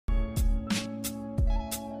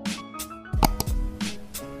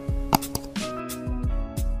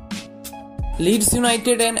Leeds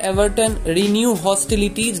United and Everton renew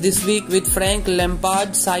hostilities this week with Frank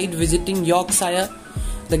Lampard's side visiting Yorkshire.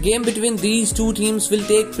 The game between these two teams will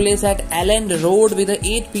take place at Elland Road with an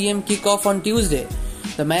 8 p.m. kickoff on Tuesday.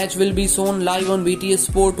 The match will be shown live on BT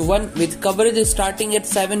Sport 1 with coverage starting at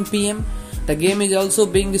 7 p.m. The game is also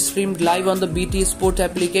being streamed live on the BT Sport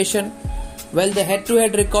application. Well, the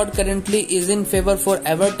head-to-head record currently is in favor for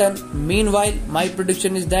Everton. Meanwhile, my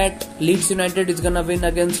prediction is that Leeds United is gonna win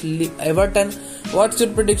against Everton. What's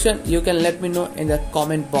your prediction? You can let me know in the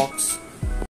comment box.